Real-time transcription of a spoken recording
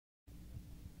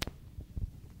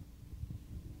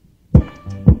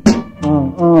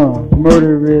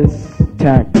Murderous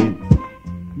tactics.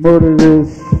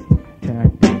 Murderous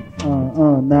tactics.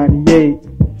 98.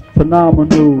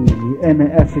 Phenomenal and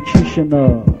an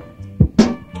executioner.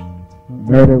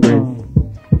 Murderous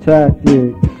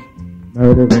tactics.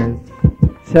 Murderous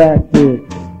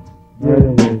tactics.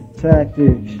 Murderous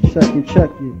tactics. Check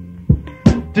it.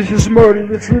 This is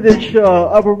murderous literature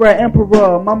of a red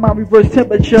emperor. My mind reverse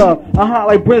temperature. I'm hot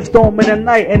like brimstone in the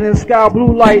night, and in the sky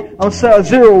blue light. I'm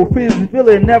Sub-Zero, fierce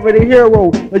villain, never the hero.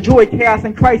 Enjoy chaos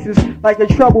and crisis like a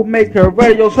troublemaker.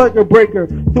 Radio circuit breaker,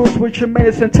 thoughts with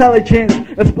tremendous intelligence,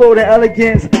 exploding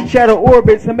elegance, shadow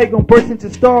orbits and make them burst into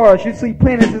stars. You see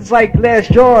planets is like glass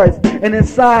jars, and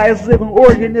inside is living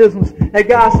organisms that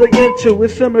God's look into.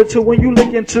 It's similar to when you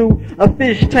look into a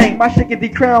fish tank. My shit can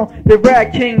decrown the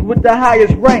rat king with the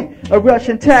highest rank. A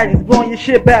Russian tactics, blowing your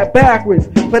shit backwards.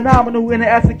 Phenomenal in the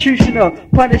executioner,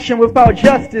 punishing without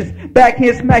justice.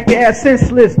 Backhand smack your ass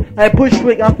senseless. Like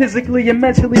Bushwick, I'm physically and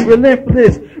mentally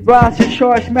relentless. Rise to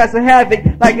charge, massive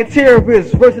havoc like a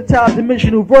terrorist. Versatile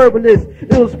dimensional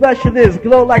verbalist, ill specialist,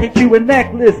 glow like a Cuban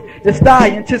necklace. The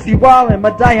stallion, Tissy Wallin,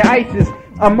 Medallion Isis.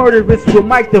 I'm murderous with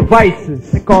mic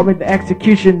devices. They call me the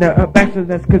executioner of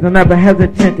excellence, cause I'm never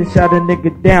hesitant to shut a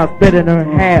nigga down, split it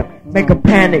in half, make a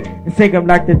panic, and sink him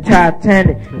like the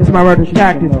Titanic. It's my murderous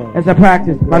tactics as I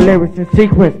practice my lyrics in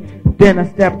sequence. Then I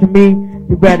step to me,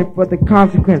 you ready for the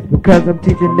consequence, because I'm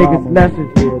teaching niggas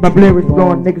lessons. My lyrics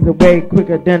blowing niggas away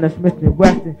quicker than a Smith &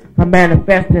 Wesson. I'm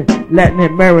manifesting, letting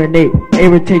it marinate,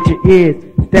 irritate your ears,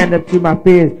 stand up to my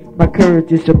fears. My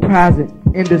courage is surprising,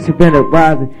 in this event of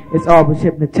rising, it's always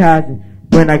hypnotizing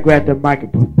when I grab the mic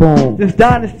and perform. This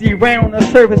dynasty ran on the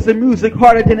surface of music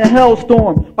harder than a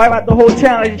hellstorm. Wipe out the whole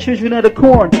town like the children of the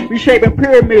corn. Reshaping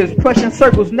pyramids, crushing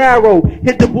circles narrow.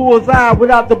 Hit the bullseye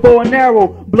without the bow and arrow.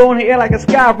 Blowing the air like a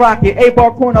skyrocket,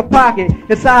 8-bar corner pocket.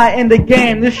 It's I in the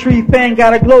game, this street fan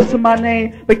got a glow to my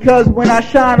name. Because when I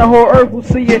shine, the whole earth will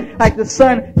see it like the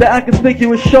sun. The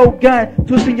inconspicuous shogun,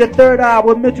 twisting your third eye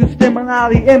with mental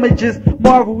stimuli images.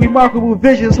 Marvel, remarkable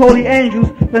visions, holy angels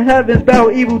from heavens,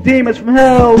 battle evil demons from hells.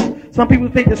 Some people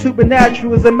think the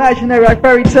supernatural is imaginary like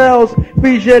fairy tales.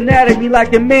 Freeze your anatomy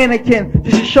like a mannequin,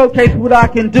 just to showcase what I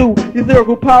can do. These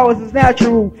lyrical powers is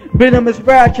natural, venomous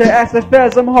rapture. As a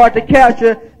fez, I'm hard to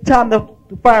capture. Time to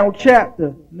the final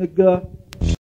chapter, nigga.